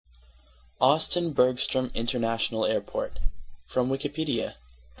Austin-Bergstrom International Airport. From Wikipedia,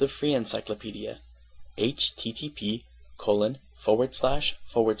 the free encyclopedia.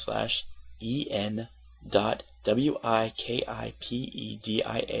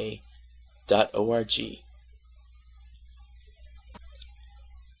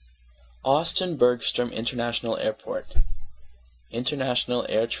 Austin-Bergstrom International Airport. International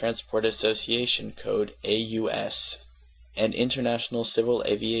Air Transport Association Code AUS and International Civil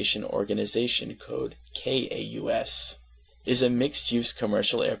Aviation Organization Code KAUS is a mixed-use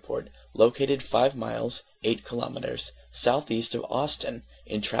commercial airport located 5 miles, 8 kilometers, southeast of Austin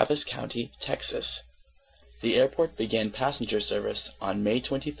in Travis County, Texas. The airport began passenger service on May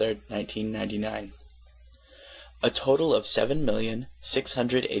 23, 1999. A total of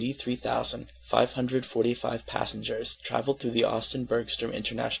 7,683,545 passengers traveled through the Austin-Bergstrom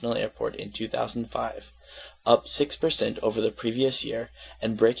International Airport in 2005, up 6% over the previous year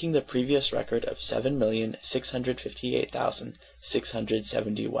and breaking the previous record of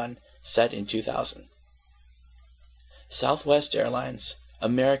 7,658,671 set in 2000. Southwest Airlines,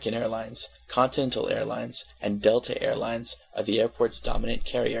 American Airlines, Continental Airlines, and Delta Airlines are the airport's dominant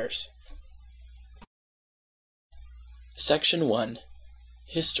carriers. Section 1.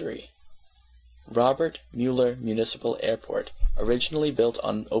 History. Robert Mueller Municipal Airport, originally built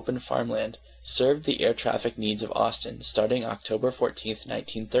on open farmland, served the air traffic needs of Austin starting October 14,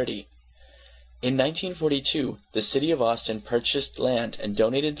 1930. In 1942, the city of Austin purchased land and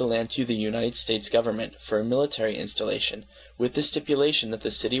donated the land to the United States government for a military installation, with the stipulation that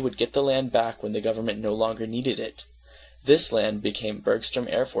the city would get the land back when the government no longer needed it. This land became Bergstrom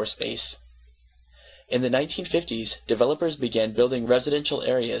Air Force Base. In the 1950s, developers began building residential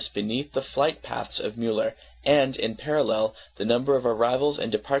areas beneath the flight paths of Mueller, and, in parallel, the number of arrivals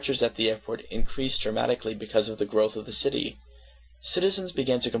and departures at the airport increased dramatically because of the growth of the city. Citizens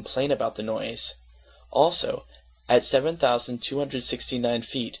began to complain about the noise. Also, at 7,269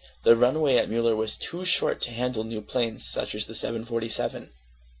 feet, the runway at Mueller was too short to handle new planes such as the 747.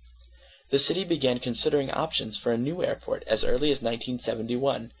 The city began considering options for a new airport as early as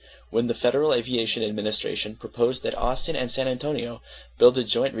 1971, when the Federal Aviation Administration proposed that Austin and San Antonio build a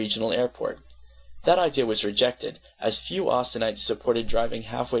joint regional airport. That idea was rejected, as few Austinites supported driving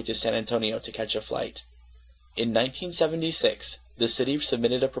halfway to San Antonio to catch a flight. In 1976, the city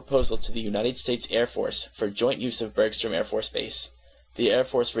submitted a proposal to the United States Air Force for joint use of Bergstrom Air Force Base. The Air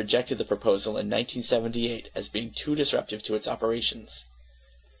Force rejected the proposal in 1978 as being too disruptive to its operations.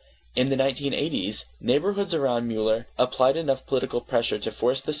 In the 1980s, neighborhoods around Mueller applied enough political pressure to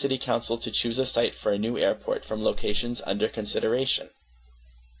force the city council to choose a site for a new airport from locations under consideration.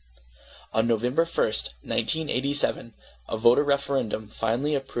 On November 1, 1987, a voter referendum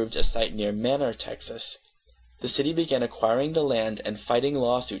finally approved a site near Manor, Texas. The city began acquiring the land and fighting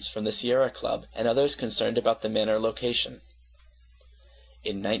lawsuits from the Sierra Club and others concerned about the Manor location.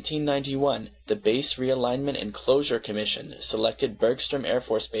 In 1991, the Base Realignment and Closure Commission selected Bergstrom Air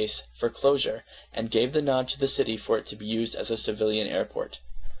Force Base for closure and gave the nod to the city for it to be used as a civilian airport.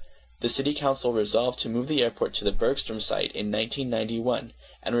 The City Council resolved to move the airport to the Bergstrom site in 1991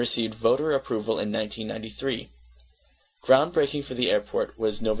 and received voter approval in 1993. Groundbreaking for the airport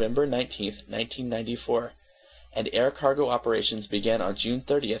was November 19, 1994, and air cargo operations began on June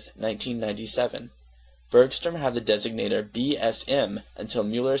 30, 1997. Bergstrom had the designator BSM until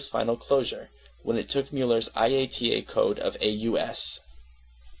Mueller's final closure, when it took Mueller's IATA code of AUS.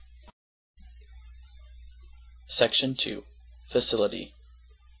 Section 2. Facility.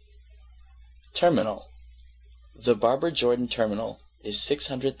 Terminal. The Barbara Jordan Terminal is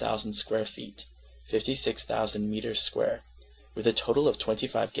 600,000 square feet, 56,000 meters square, with a total of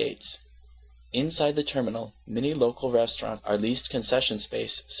 25 gates. Inside the terminal, many local restaurants are leased concession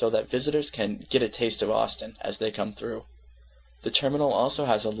space so that visitors can get a taste of Austin as they come through. The terminal also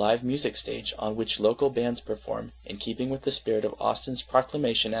has a live music stage on which local bands perform, in keeping with the spirit of Austin's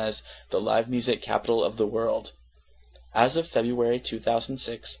proclamation as the live music capital of the world. As of February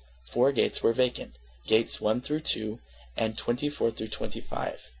 2006, 4 gates were vacant, gates 1 through 2 and 24 through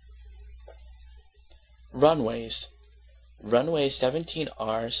 25. Runways. Runway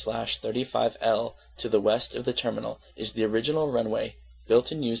 17R/35L to the west of the terminal is the original runway,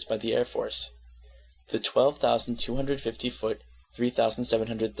 built and used by the Air Force. The 12,250-foot,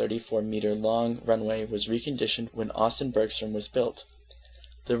 3,734-meter long runway was reconditioned when Austin-Bergstrom was built.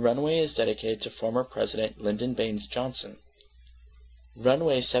 The runway is dedicated to former President Lyndon Baines Johnson.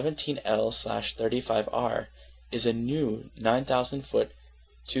 Runway 17L/35R is a new 9,000-foot,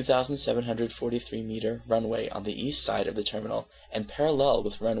 2,743-meter runway on the east side of the terminal and parallel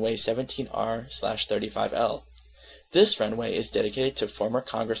with runway 17R/35L. This runway is dedicated to former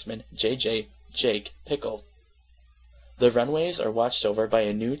Congressman J.J. Jake Pickle. The runways are watched over by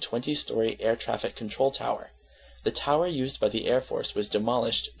a new 20-story air traffic control tower. The tower used by the Air Force was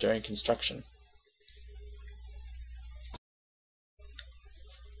demolished during construction.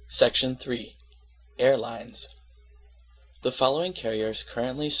 Section 3. Airlines. The following carriers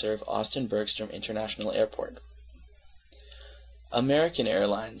currently serve Austin-Bergstrom International Airport. American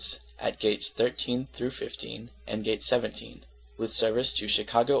Airlines at gates 13 through 15 and gate 17, with service to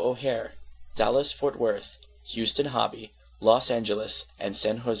Chicago O'Hare, Dallas-Fort Worth, Houston Hobby, Los Angeles, and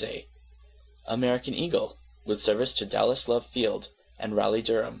San Jose. American Eagle, with service to Dallas Love Field and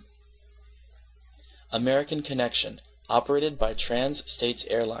Raleigh-Durham. American Connection, operated by Trans-States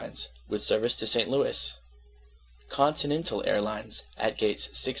Airlines, with service to St. Louis. Continental Airlines at gates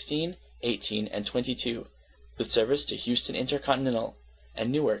 16, 18, and 22, with service to Houston Intercontinental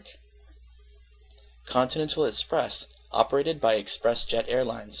and Newark. Continental Express, operated by ExpressJet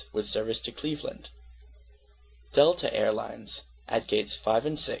Airlines, with service to Cleveland. Delta Airlines at gates 5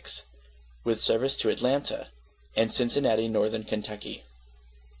 and 6, with service to Atlanta and Cincinnati, Northern Kentucky.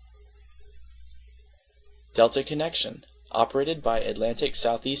 Delta Connection, operated by Atlantic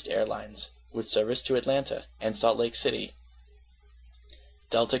Southeast Airlines, with service to Atlanta and Salt Lake City.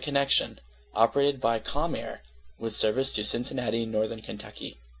 Delta Connection, operated by Comair, with service to Cincinnati, Northern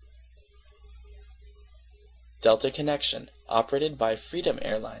Kentucky. Delta Connection, operated by Freedom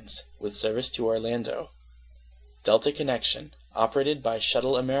Airlines, with service to Orlando. Delta Connection, operated by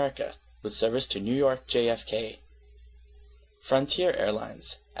Shuttle America, with service to New York JFK. Frontier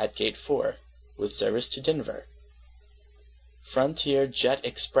Airlines, at Gate 4, with service to Denver. Frontier Jet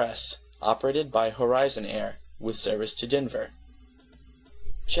Express, operated by Horizon Air, with service to Denver.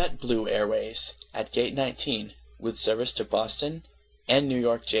 JetBlue Airways, at Gate 19, with service to Boston and New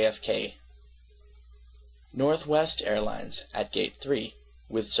York JFK. Northwest Airlines, at Gate 3,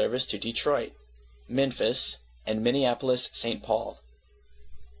 with service to Detroit, Memphis, and Minneapolis-St. Paul.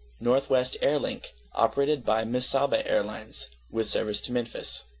 Northwest Airlink, operated by Mesaba Airlines, with service to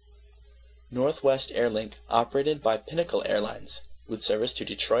Memphis. Northwest Airlink, operated by Pinnacle Airlines, with service to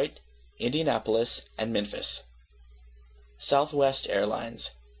Detroit, Indianapolis, and Memphis. Southwest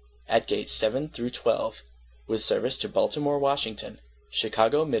Airlines, at gates 7 through 12, with service to Baltimore, Washington,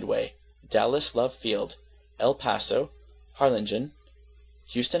 Chicago Midway, Dallas Love Field, El Paso, Harlingen,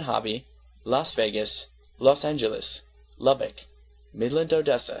 Houston Hobby, Las Vegas, Los Angeles, Lubbock, Midland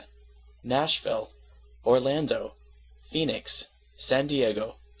Odessa, Nashville, Orlando, Phoenix, San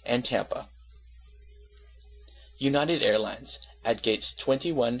Diego, and Tampa. United Airlines at gates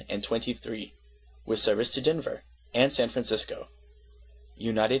 21 and 23, with service to Denver and San Francisco.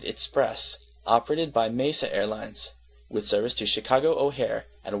 United Express, operated by Mesa Airlines, with service to Chicago O'Hare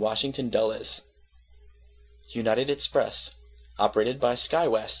and Washington Dulles. United Express, operated by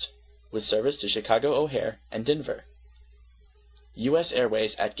SkyWest, with service to Chicago O'Hare and Denver. U.S.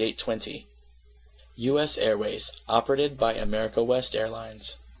 Airways at Gate 20. U.S. Airways, operated by America West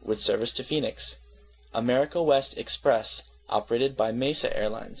Airlines, with service to Phoenix. America West Express, operated by Mesa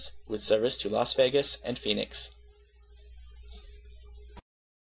Airlines, with service to Las Vegas and Phoenix.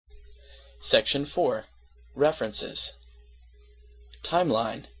 Section 4. References.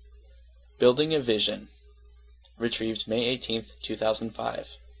 Timeline. Building a Vision. Retrieved May 18,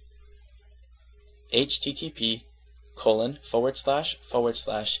 2005.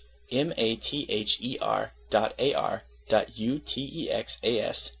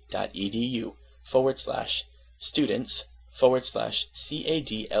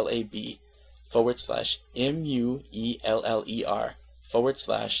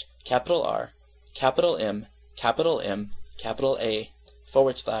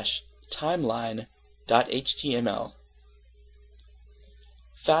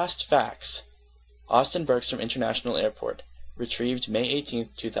 Fast Facts. Austin-Bergstrom International Airport. Retrieved May 18,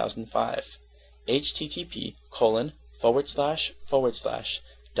 2005.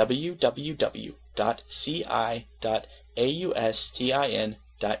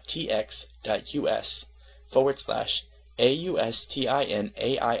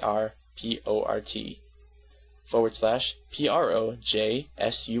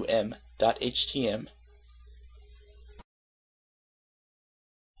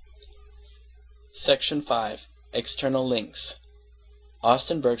 Section 5. External links.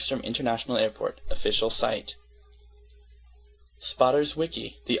 Austin-Bergstrom International Airport official site. Spotters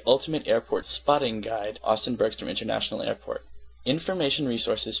Wiki, the ultimate airport spotting guide. Austin-Bergstrom International Airport. Information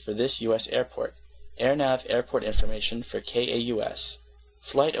resources for this U.S. airport. AirNav airport information for KAUS.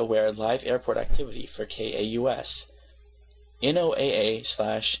 FlightAware live airport activity for KAUS.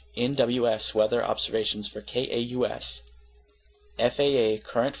 NOAA/NWS weather observations for KAUS, FAA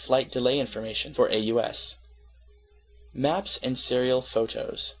current flight delay information for AUS, maps and serial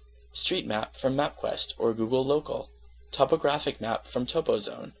photos, street map from MapQuest or Google Local, topographic map from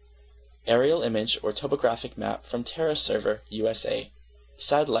TopoZone, aerial image or topographic map from TerraServer USA,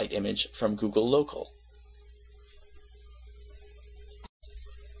 satellite image from Google Local.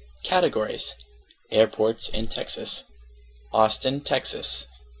 Categories: Airports in Texas. Austin, Texas.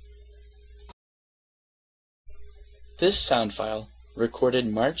 This sound file, recorded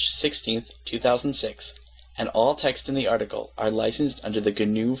March 16, 2006, and all text in the article are licensed under the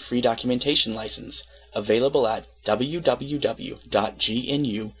GNU Free Documentation License, available at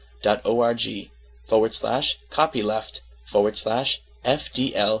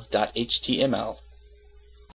www.gnu.org/copyleft/FDL.html.